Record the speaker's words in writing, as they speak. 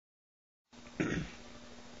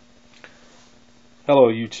Hello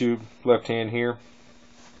YouTube, left hand here.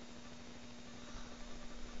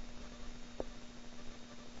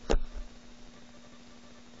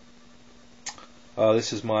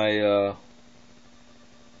 This is my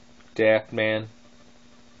DaftMan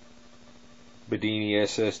Bedini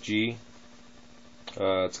SSG.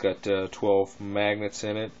 It's got 12 magnets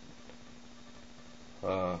in it.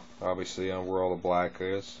 Obviously on where all the black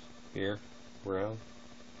is here, around.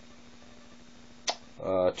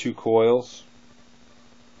 2 coils.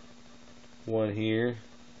 One here,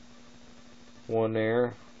 one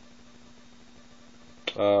there.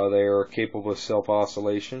 They are capable of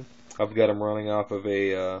self-oscillation. I've got them running off of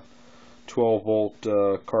a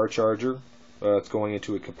 12-volt car charger. It's going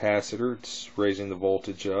into a capacitor. It's raising the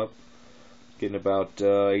voltage up, getting about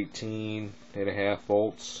 18.5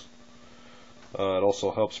 volts. It also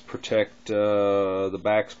helps protect the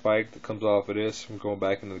back spike that comes off of this from going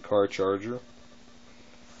back into the car charger.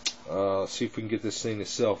 Let's see if we can get this thing to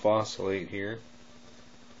self-oscillate here.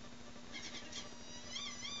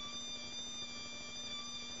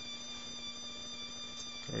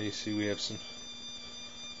 There you see we have some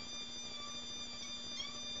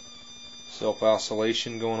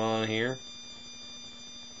self-oscillation going on here.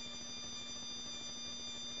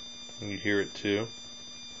 And you hear it too.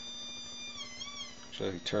 So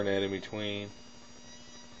I can turn that in between.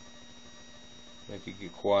 Make it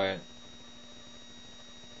get quiet.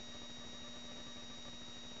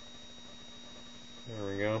 There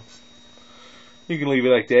we go. You can leave it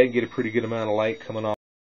like that and get a pretty good amount of light coming off.